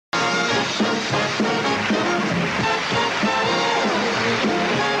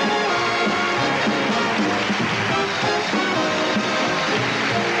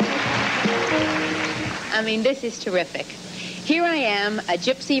I mean, this is terrific. Here I am, a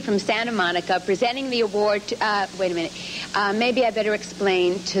gypsy from Santa Monica, presenting the award to, wait a minute. Maybe I better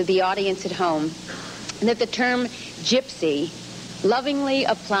explain to the audience at home that the term gypsy lovingly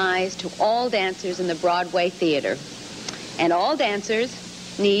applies to all dancers in the Broadway theater. And all dancers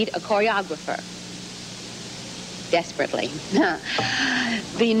need a choreographer. Desperately.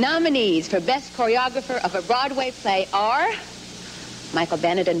 The nominees for Best Choreographer of a Broadway Play are Michael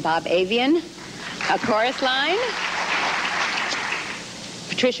Bennett and Bob Avian, A Chorus Line,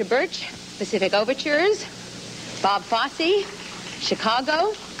 Patricia Birch, Pacific Overtures, Bob Fosse,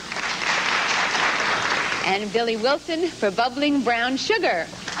 Chicago, and Billy Wilson for Bubbling Brown Sugar.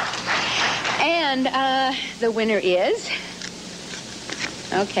 And the winner is,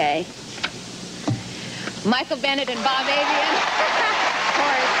 okay, Michael Bennett and Bob Avian,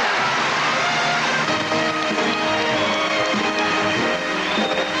 Chorus Line.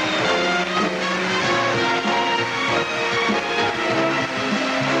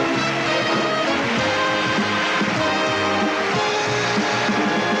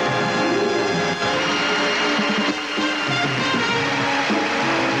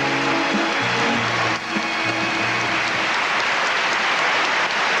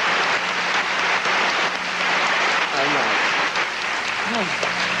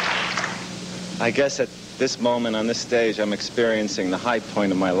 I guess at this moment on this stage, I'm experiencing the high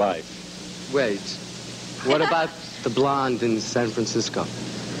point of my life. Wait, what about the blonde in San Francisco?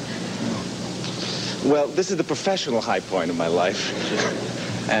 Well, this is the professional high point of my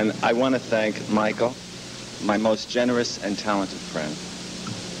life. And I want to thank Michael, my most generous and talented friend.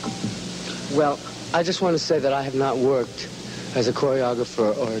 Well, I just want to say that I have not worked as a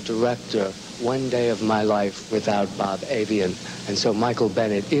choreographer or a director one day of my life without Bob Avian. And so Michael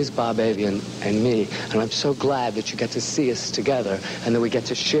Bennett is Bob Avian and me. And I'm so glad that you get to see us together and that we get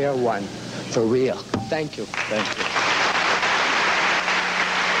to share one for real. Thank you. Thank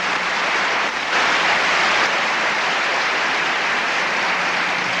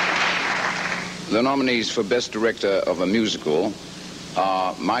you. The nominees for Best Director of a Musical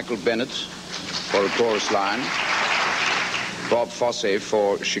are Michael Bennett for A Chorus Line, Bob Fosse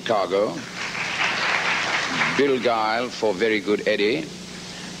for Chicago, Bill Guile for Very Good Eddie,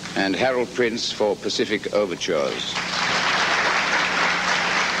 and Harold Prince for Pacific Overtures.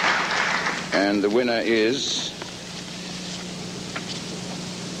 And the winner is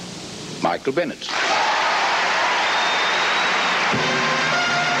Michael Bennett.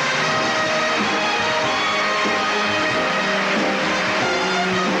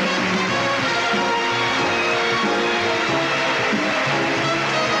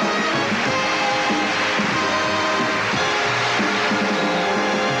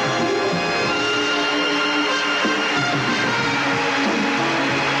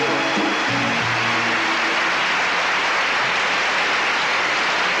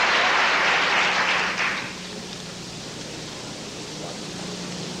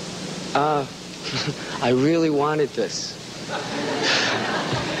 I really wanted this.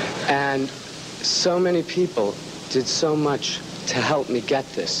 And so many people did so much to help me get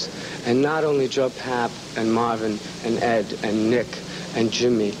this. And not only Joe Papp and Marvin and Ed and Nick and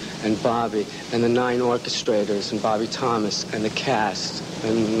Jimmy and Bobby and the 9 orchestrators and Bobby Thomas and the cast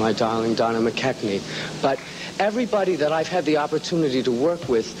and my darling Donna McKechnie, but everybody that I've had the opportunity to work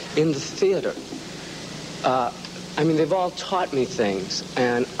with in the theater. I mean, they've all taught me things,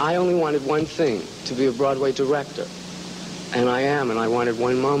 and I only wanted one thing, to be a Broadway director. And I am, and I wanted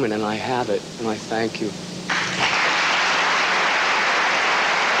one moment, and I have it, and I thank you.